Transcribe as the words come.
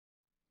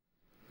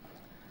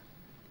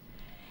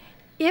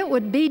It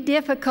would be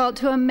difficult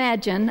to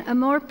imagine a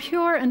more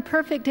pure and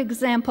perfect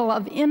example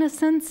of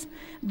innocence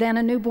than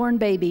a newborn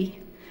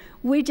baby.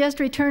 We just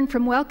returned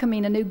from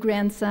welcoming a new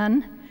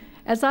grandson.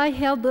 As I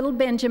held little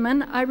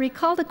Benjamin, I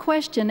recalled a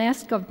question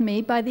asked of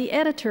me by the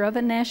editor of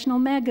a national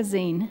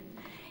magazine.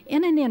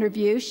 In an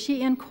interview,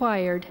 she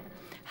inquired,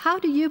 "How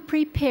do you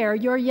prepare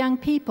your young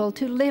people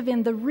to live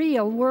in the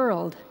real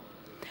world?"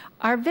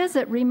 Our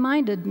visit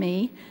reminded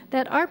me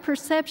that our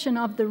perception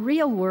of the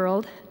real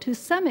world, to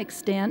some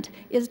extent,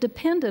 is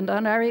dependent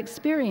on our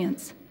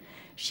experience.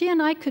 She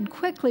and I could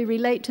quickly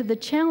relate to the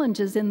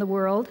challenges in the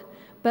world,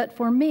 but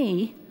for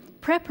me,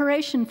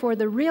 preparation for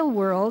the real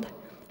world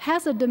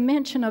has a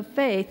dimension of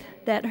faith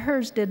that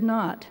hers did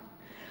not.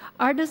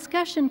 Our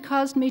discussion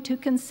caused me to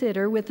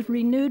consider with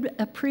renewed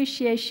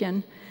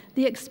appreciation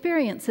the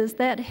experiences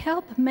that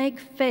help make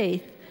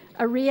faith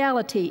a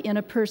reality in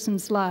a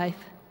person's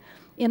life.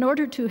 In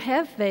order to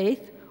have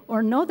faith,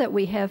 or know that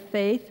we have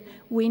faith,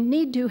 we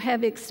need to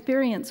have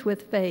experience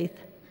with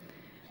faith.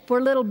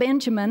 For little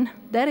Benjamin,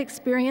 that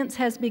experience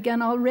has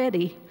begun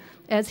already,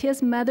 as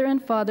his mother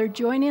and father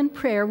join in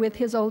prayer with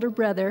his older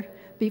brother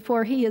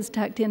before he is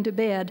tucked into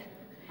bed.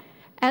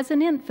 As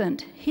an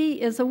infant, he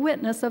is a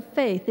witness of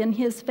faith in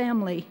his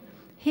family.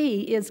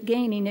 He is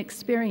gaining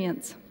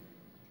experience.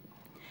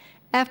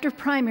 After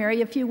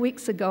primary a few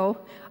weeks ago,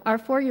 our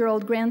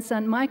 4-year-old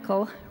grandson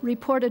Michael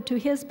reported to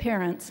his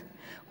parents,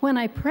 "When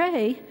I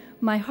pray,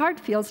 my heart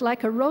feels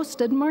like a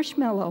roasted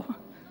marshmallow."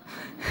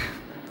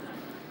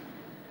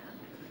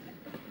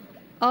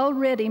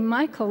 Already,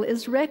 Michael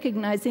is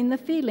recognizing the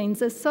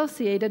feelings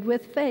associated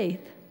with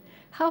faith.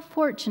 How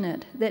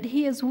fortunate that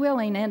he is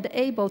willing and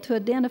able to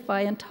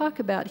identify and talk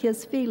about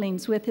his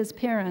feelings with his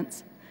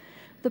parents.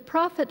 The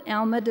prophet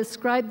Alma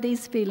described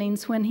these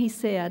feelings when he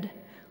said,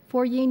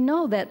 "For ye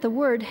know that the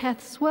word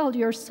hath swelled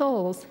your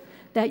souls,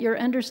 that your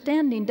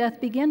understanding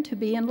doth begin to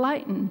be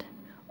enlightened.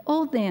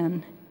 O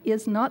then,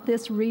 is not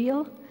this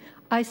real?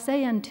 I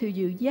say unto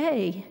you,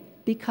 yea,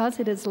 because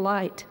it is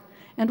light.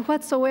 And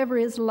whatsoever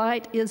is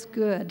light is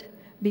good,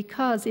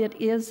 because it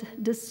is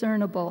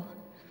discernible."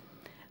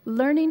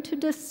 Learning to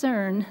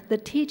discern the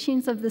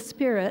teachings of the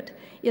Spirit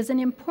is an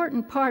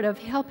important part of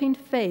helping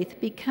faith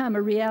become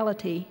a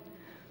reality.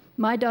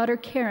 My daughter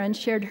Karen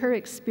shared her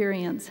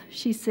experience.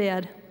 She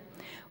said,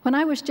 "When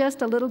I was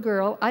just a little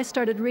girl, I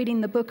started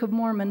reading the Book of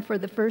Mormon for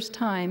the first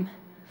time.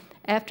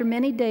 After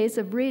many days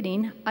of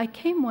reading, I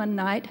came one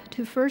night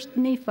to 1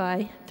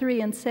 Nephi 3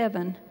 and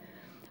 7.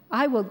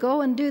 I will go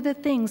and do the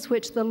things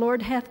which the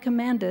Lord hath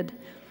commanded,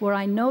 for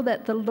I know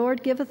that the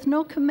Lord giveth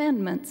no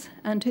commandments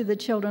unto the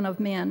children of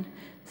men,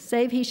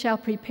 save he shall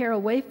prepare a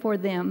way for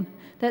them,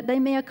 that they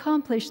may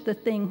accomplish the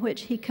thing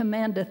which he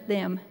commandeth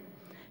them."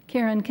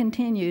 Karen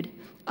continued,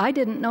 "I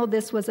didn't know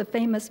this was a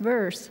famous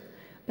verse,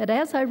 but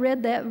as I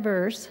read that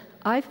verse,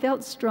 I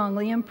felt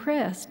strongly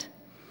impressed.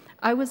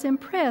 I was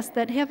impressed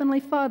that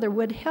Heavenly Father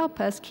would help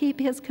us keep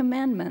his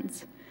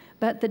commandments,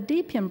 but the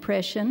deep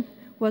impression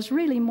was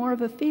really more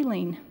of a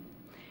feeling.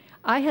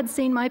 I had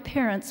seen my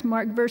parents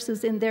mark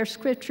verses in their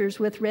scriptures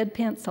with red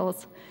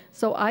pencils,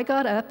 so I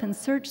got up and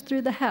searched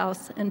through the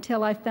house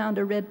until I found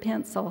a red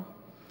pencil.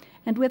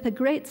 And with a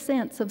great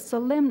sense of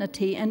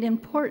solemnity and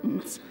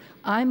importance,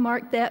 I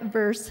marked that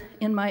verse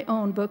in my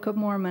own Book of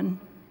Mormon."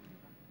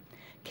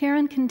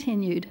 Karen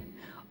continued,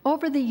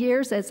 "Over the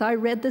years as I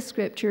read the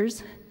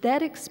scriptures,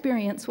 that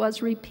experience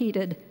was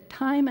repeated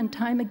time and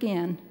time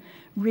again,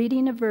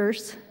 reading a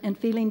verse and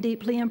feeling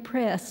deeply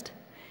impressed.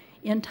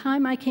 In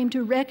time, I came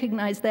to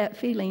recognize that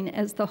feeling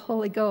as the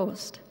Holy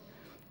Ghost.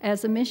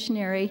 As a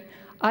missionary,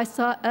 I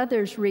saw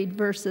others read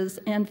verses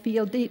and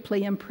feel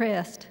deeply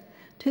impressed,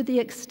 to the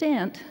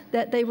extent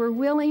that they were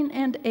willing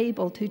and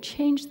able to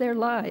change their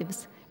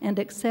lives and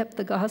accept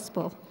the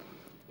gospel."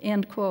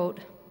 End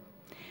quote.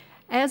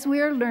 As we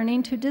are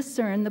learning to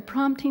discern the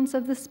promptings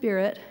of the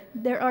Spirit,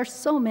 there are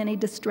so many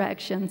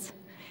distractions.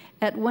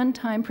 At one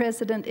time,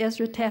 President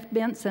Ezra Taft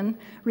Benson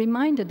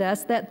reminded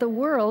us that the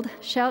world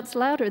shouts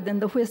louder than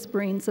the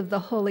whisperings of the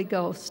Holy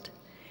Ghost.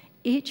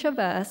 Each of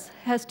us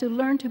has to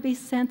learn to be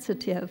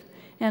sensitive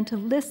and to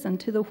listen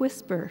to the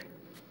whisper.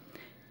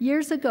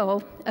 Years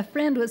ago, a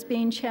friend was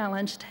being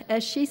challenged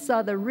as she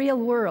saw the real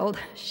world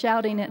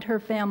shouting at her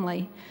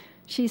family.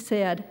 She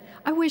said,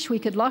 "I wish we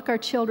could lock our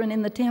children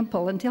in the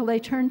temple until they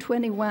turn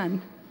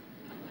 21.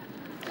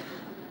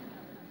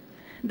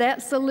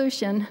 That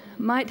solution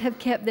might have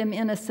kept them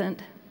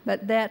innocent,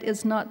 but that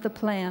is not the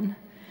plan.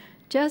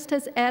 Just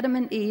as Adam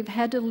and Eve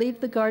had to leave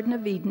the Garden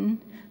of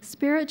Eden,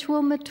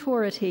 spiritual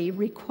maturity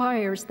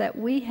requires that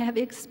we have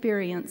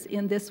experience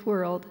in this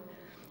world.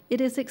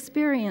 It is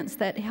experience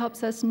that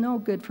helps us know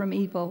good from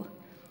evil.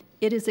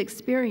 It is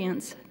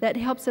experience that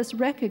helps us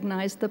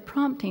recognize the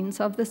promptings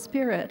of the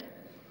Spirit.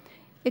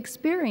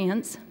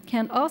 Experience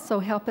can also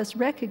help us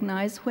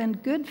recognize when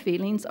good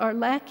feelings are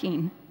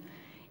lacking.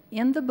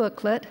 In the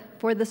booklet,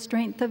 For the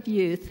Strength of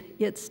Youth,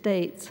 it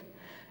states,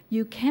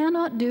 "You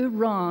cannot do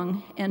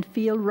wrong and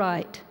feel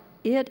right.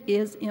 It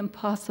is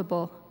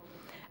impossible."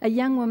 A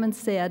young woman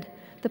said,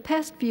 "The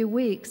past few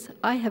weeks,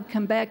 I have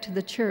come back to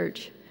the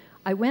church.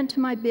 I went to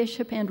my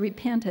bishop and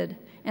repented,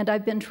 and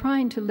I've been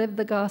trying to live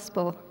the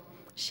gospel."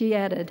 She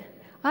added,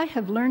 "I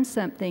have learned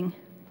something.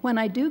 When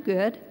I do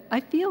good, I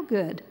feel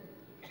good."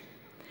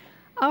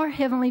 Our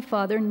Heavenly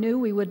Father knew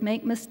we would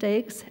make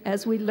mistakes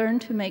as we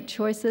learned to make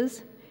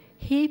choices.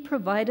 He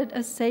provided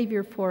a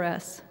Savior for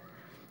us.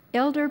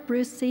 Elder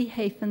Bruce C.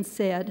 Hafen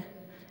said,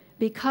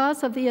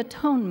 "Because of the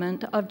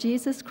atonement of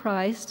Jesus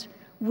Christ,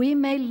 we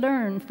may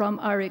learn from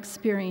our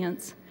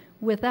experience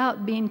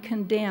without being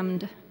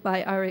condemned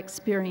by our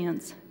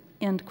experience."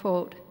 End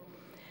quote.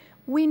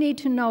 We need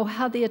to know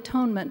how the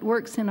atonement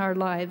works in our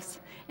lives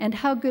and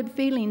how good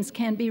feelings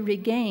can be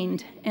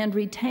regained and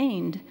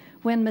retained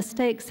when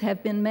mistakes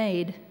have been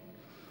made.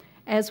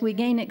 As we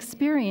gain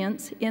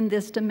experience in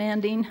this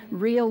demanding,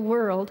 real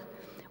world,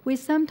 we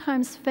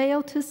sometimes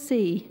fail to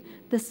see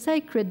the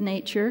sacred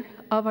nature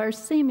of our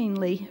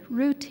seemingly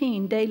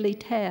routine daily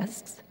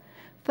tasks,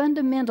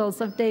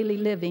 fundamentals of daily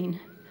living,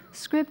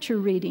 scripture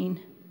reading,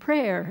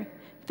 prayer,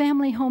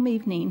 family home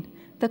evening,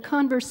 the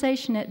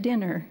conversation at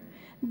dinner.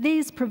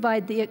 These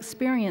provide the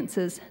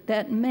experiences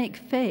that make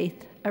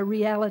faith a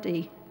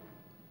reality.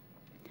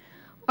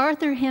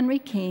 Arthur Henry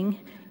King,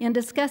 in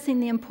discussing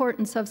the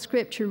importance of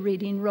scripture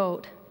reading,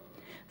 wrote,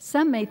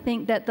 "Some may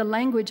think that the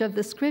language of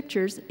the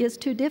scriptures is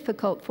too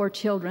difficult for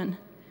children,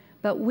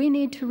 but we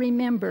need to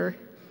remember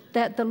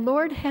that the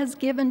Lord has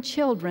given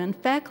children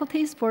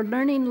faculties for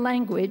learning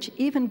language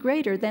even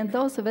greater than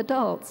those of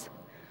adults.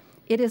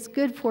 It is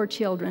good for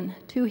children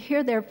to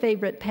hear their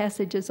favorite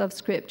passages of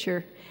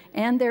Scripture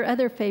and their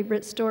other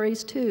favorite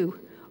stories too,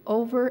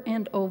 over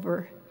and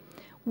over.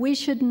 We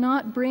should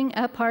not bring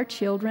up our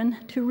children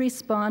to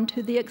respond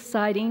to the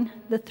exciting,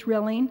 the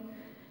thrilling.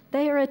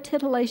 They are a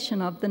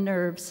titillation of the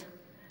nerves.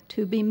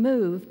 To be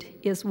moved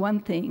is one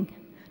thing.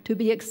 To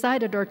be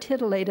excited or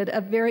titillated,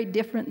 a very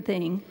different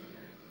thing.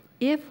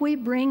 If we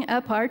bring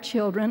up our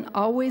children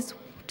always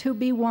to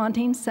be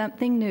wanting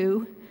something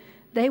new,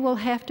 they will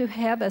have to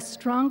have a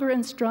stronger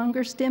and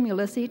stronger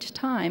stimulus each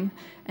time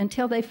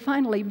until they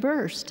finally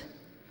burst.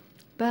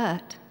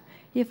 But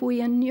if we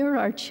inure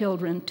our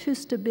children to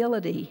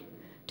stability,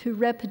 to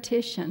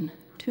repetition,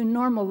 to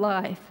normal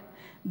life,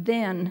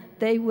 then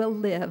they will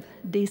live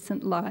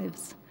decent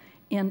lives."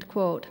 End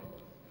quote.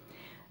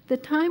 The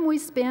time we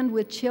spend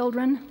with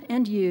children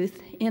and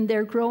youth in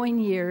their growing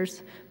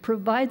years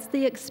provides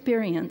the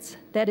experience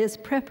that is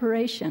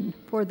preparation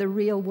for the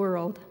real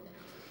world.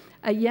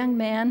 A young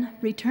man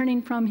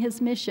returning from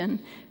his mission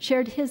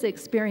shared his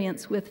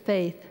experience with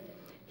faith.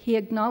 He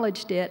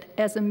acknowledged it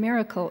as a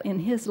miracle in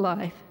his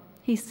life.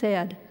 He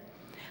said,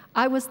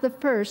 "I was the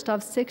first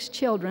of 6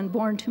 children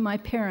born to my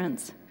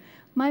parents.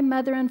 My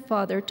mother and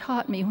father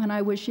taught me when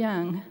I was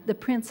young the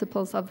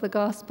principles of the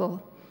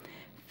gospel.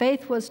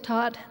 Faith was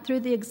taught through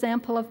the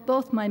example of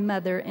both my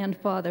mother and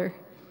father.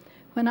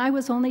 When I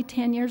was only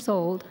 10 years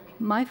old,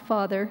 my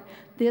father,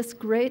 this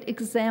great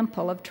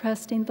example of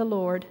trusting the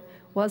Lord,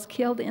 was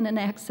killed in an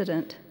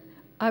accident.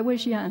 I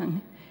was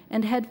young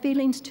and had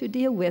feelings to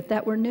deal with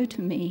that were new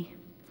to me."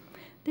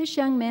 This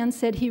young man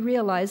said he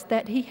realized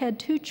that he had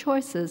 2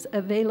 choices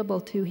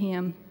available to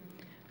him.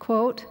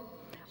 Quote,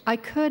 "I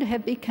could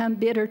have become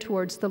bitter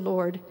towards the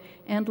Lord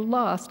and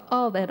lost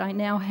all that I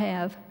now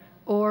have,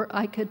 or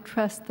I could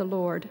trust the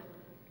Lord.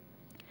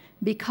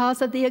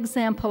 Because of the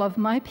example of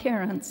my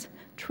parents,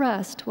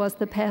 trust was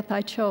the path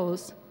I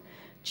chose.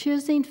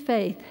 Choosing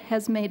faith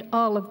has made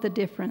all of the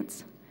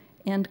difference."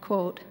 End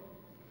quote.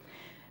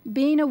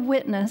 Being a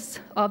witness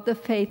of the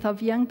faith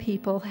of young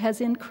people has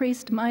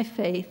increased my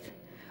faith.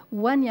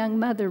 One young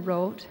mother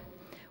wrote,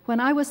 "When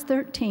I was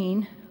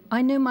 13,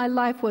 I knew my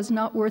life was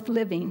not worth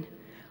living.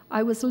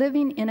 I was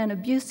living in an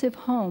abusive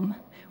home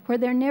where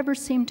there never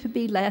seemed to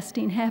be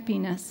lasting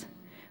happiness.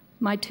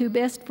 My 2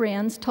 best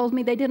friends told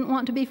me they didn't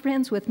want to be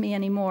friends with me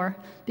anymore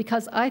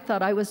because I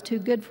thought I was too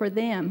good for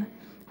them,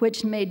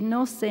 which made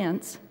no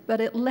sense,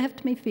 but it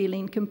left me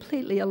feeling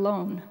completely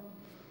alone.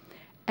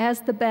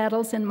 As the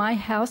battles in my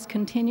house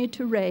continued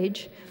to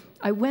rage,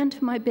 I went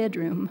to my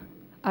bedroom.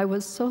 I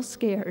was so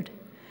scared.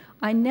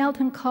 I knelt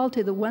and called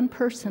to the one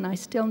person I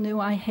still knew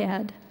I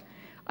had.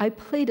 I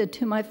pleaded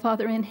to my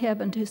Father in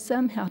heaven to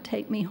somehow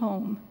take me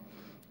home.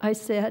 I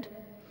said,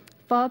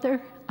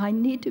 'Father, I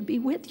need to be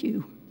with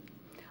you.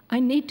 I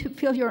need to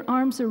feel your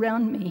arms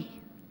around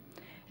me.'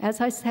 As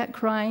I sat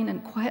crying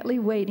and quietly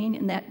waiting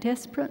in that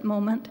desperate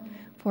moment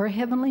for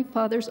Heavenly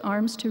Father's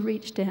arms to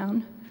reach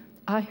down,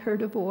 I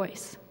heard a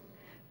voice.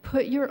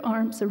 'Put your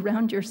arms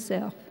around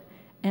yourself,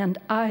 and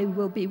I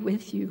will be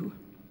with you.'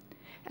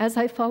 As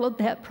I followed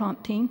that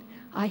prompting,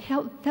 I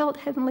felt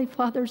Heavenly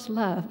Father's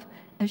love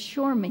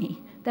assure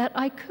me that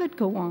I could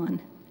go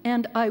on,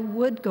 and I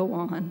would go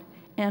on,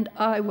 and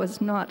I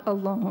was not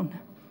alone."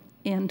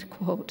 End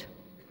quote.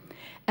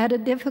 At a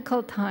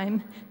difficult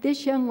time,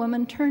 this young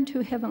woman turned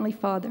to Heavenly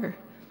Father.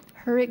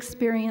 Her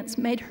experience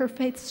made her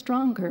faith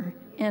stronger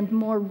and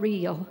more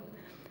real.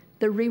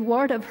 The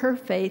reward of her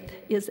faith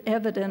is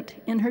evident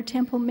in her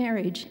temple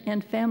marriage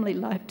and family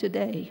life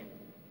today.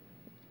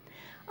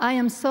 I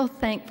am so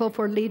thankful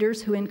for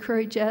leaders who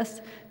encourage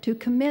us to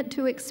commit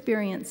to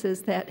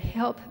experiences that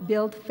help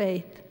build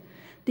faith.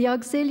 The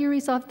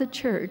auxiliaries of the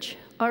church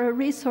are a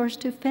resource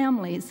to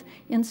families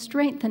in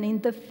strengthening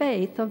the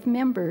faith of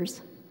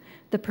members.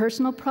 The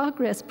Personal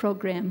Progress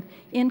Program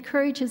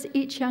encourages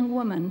each young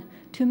woman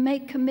to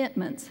make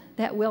commitments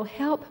that will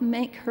help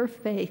make her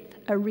faith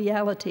a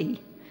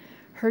reality.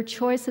 Her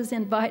choices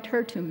invite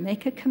her to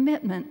make a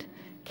commitment,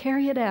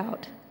 carry it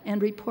out,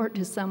 and report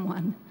to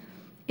someone.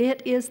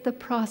 It is the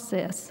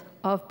process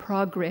of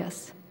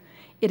progress.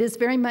 It is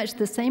very much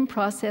the same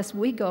process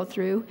we go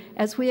through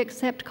as we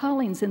accept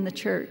callings in the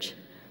church.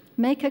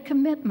 Make a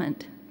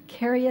commitment,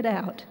 carry it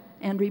out,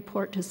 and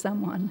report to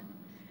someone.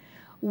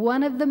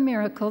 One of the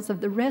miracles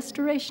of the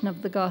restoration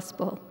of the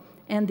gospel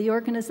and the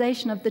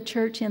organization of the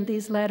church in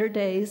these latter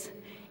days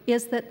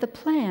is that the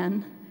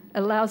plan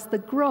allows the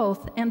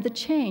growth and the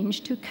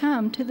change to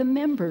come to the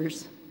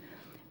members.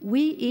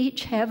 We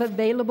each have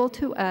available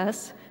to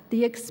us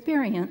the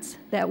experience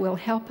that will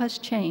help us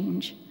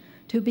change,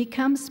 to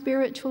become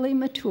spiritually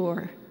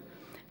mature.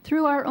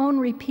 Through our own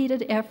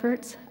repeated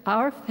efforts,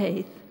 our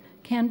faith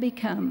can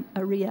become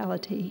a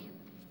reality.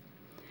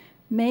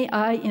 May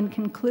I, in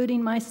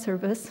concluding my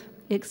service,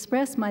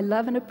 express my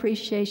love and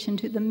appreciation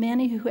to the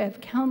many who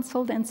have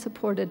counseled and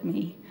supported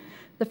me,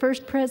 the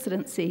First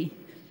Presidency,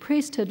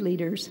 priesthood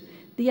leaders,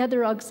 the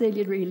other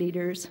auxiliary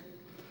leaders,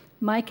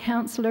 my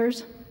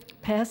counselors,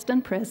 past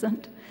and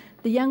present,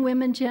 the Young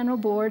Women General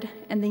Board,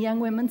 and the Young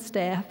Women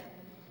staff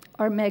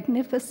are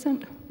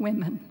magnificent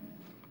women.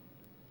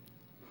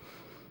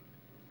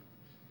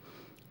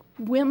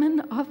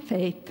 Women of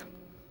faith.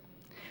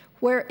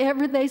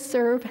 Wherever they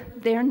serve,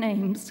 their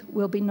names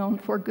will be known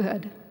for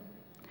good.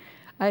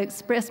 I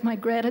express my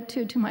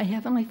gratitude to my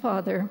Heavenly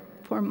Father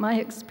for my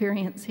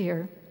experience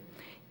here.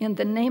 In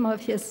the name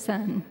of His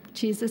Son,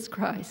 Jesus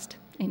Christ,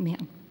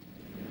 amen.